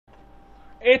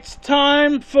It's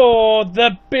time for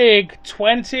the big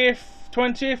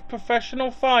 20th professional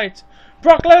fight.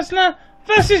 Brock Lesnar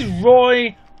versus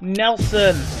Roy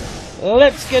Nelson.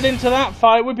 Let's get into that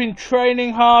fight. We've been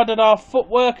training hard at our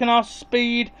footwork and our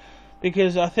speed,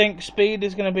 because I think speed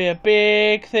is going to be a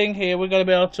big thing here. We're going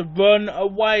to be able to run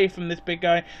away from this big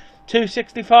guy.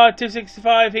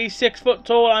 265. He's 6 foot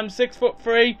tall. I'm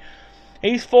 6'3".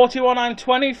 He's 41, I'm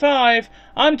 25,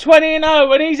 I'm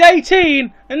 20-0, and he's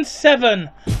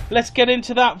 18-7. Let's get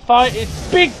into that fight.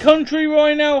 It's Big Country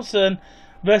Roy Nelson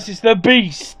versus the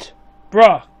Beast,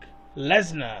 Brock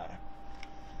Lesnar.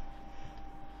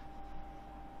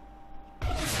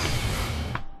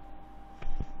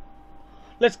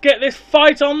 Let's get this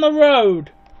fight on the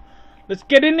road. Let's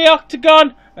get in the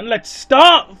octagon and let's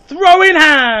start throwing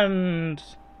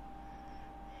hands.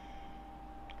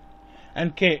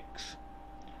 And kicks.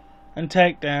 And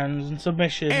takedowns and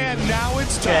submissions. And now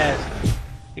it's time. Chairs.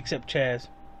 Except chairs.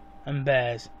 And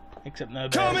bears. Except no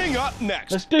bears. Coming up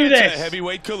next. Let's do this. A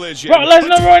heavyweight collision. Brock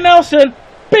Lesnar, Roy Nelson.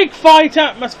 Big fight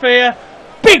atmosphere.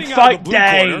 Big fight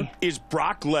day. Is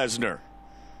Brock Lesnar,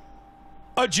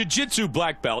 a jiu-jitsu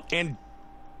black belt and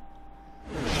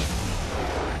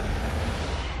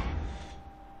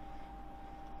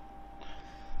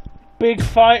big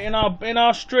fight in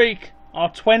our streak. Our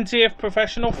 20th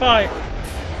professional fight.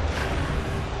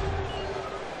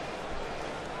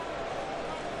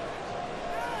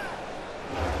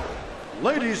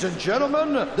 Ladies and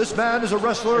gentlemen, this man is a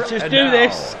wrestler. Let's just do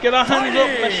this. Get our hands up.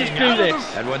 Let's just do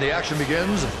this. And when the action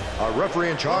begins, our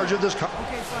referee in charge of this. Okay,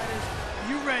 fighters,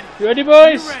 you ready? You ready,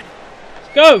 boys? You ready?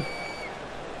 Let's go.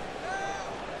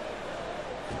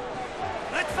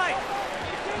 Let's fight.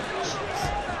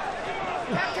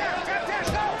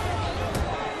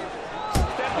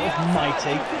 That was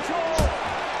mighty.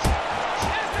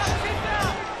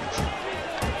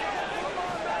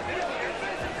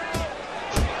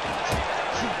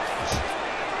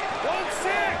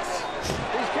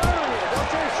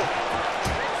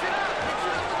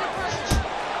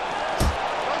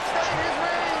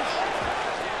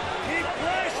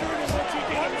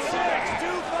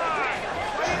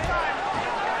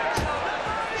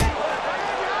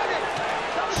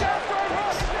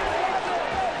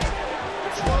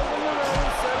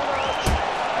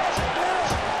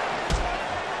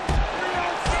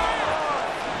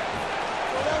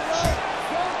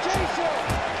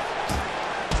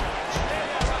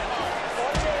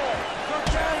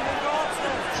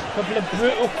 Couple of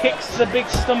brutal kicks to the big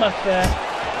stomach there.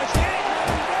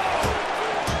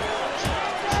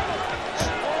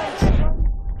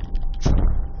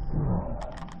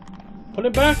 Pull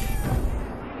it back. He's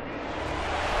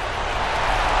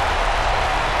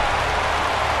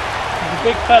a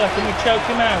big fella, can we choke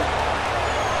him out?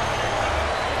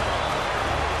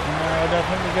 No, I don't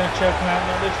think we're going to choke him out,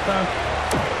 not this time.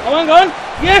 Oh, hang on!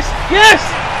 Yes! Yes!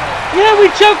 Yeah, we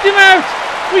choked him out!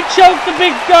 We choked the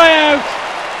big guy out!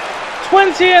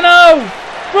 20-0!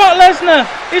 Brock Lesnar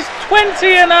is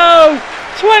 20-0!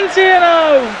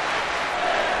 20-0!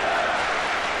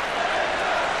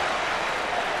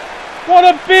 What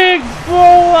a big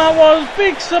brawl that was!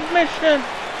 Big submission!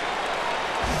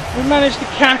 We managed to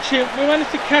catch him. We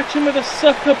managed to catch him with a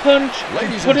sucker punch.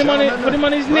 Put him on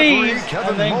his knees,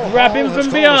 and then grab him from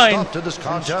behind and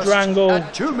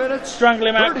strangle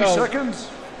him out cold. 30 seconds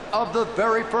of the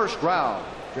very first round.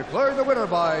 Declaring the winner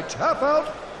by tap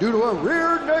out due to a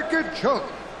rear naked choke,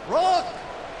 Brock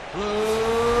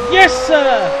Lesnar. Yes,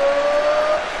 sir!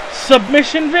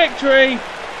 Submission victory.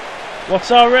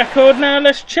 What's our record now?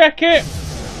 Let's check it.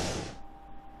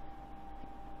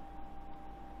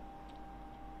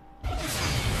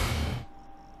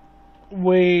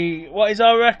 What is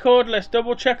our record? Let's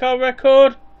double check our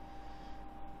record.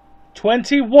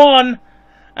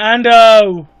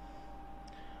 21-0.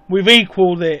 We've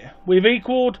equaled it. We've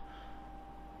equaled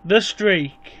the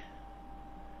streak.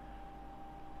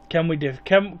 Can we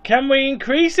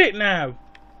increase it now?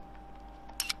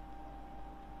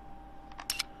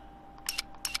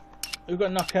 We've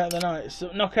got knockout of the night.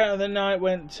 So knockout of the night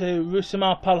went to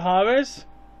Rousimar Palhares.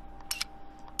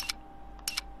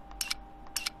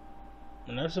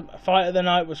 And fight of the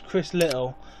night was Chris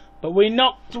Little. But we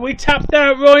tapped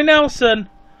out Roy Nelson.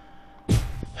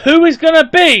 Who is gonna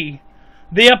be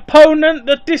the opponent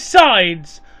that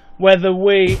decides whether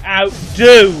we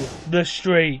outdo the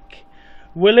streak?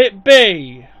 Will it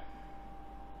be?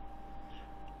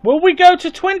 Will we go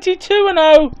to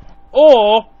 22-0,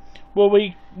 or will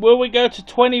we go to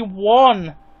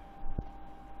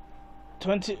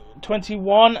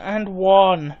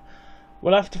 21-1?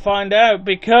 We'll have to find out,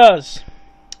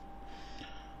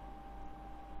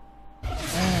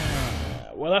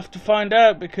 We'll have to find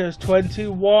out, because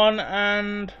 21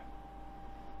 and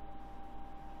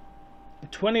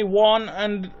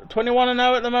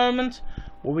 0 at the moment.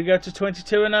 Will we go to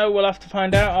 22 and 0? We'll have to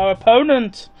find out. Our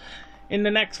opponent in the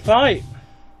next fight.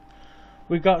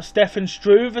 We've got Stefan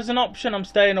Struve as an option. I'm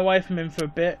staying away from him for a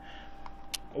bit.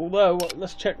 Although,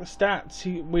 let's check the stats.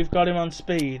 We've got him on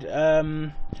speed.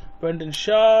 Brendan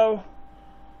Shaw,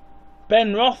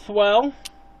 Ben Rothwell,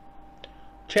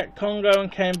 Czech Congo,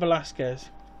 and Cain Velasquez.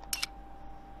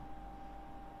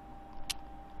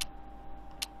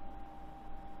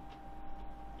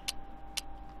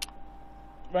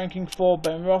 Ranking 4,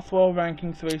 Ben Rothwell.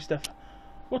 Ranking 3, Stefan.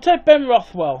 We'll take Ben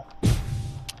Rothwell.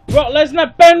 Brock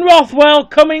Lesnar, Ben Rothwell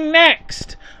coming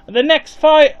next. The next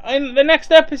fight in the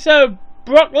next episode.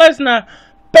 Brock Lesnar,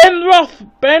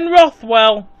 Ben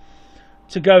Rothwell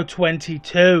to go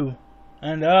 22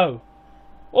 and 0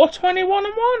 or 21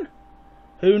 and 1.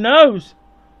 Who knows?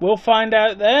 We'll find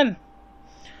out then.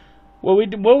 Will we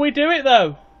do it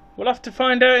though? We'll have to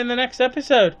find out in the next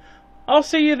episode. I'll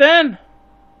see you then.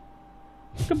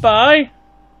 Goodbye.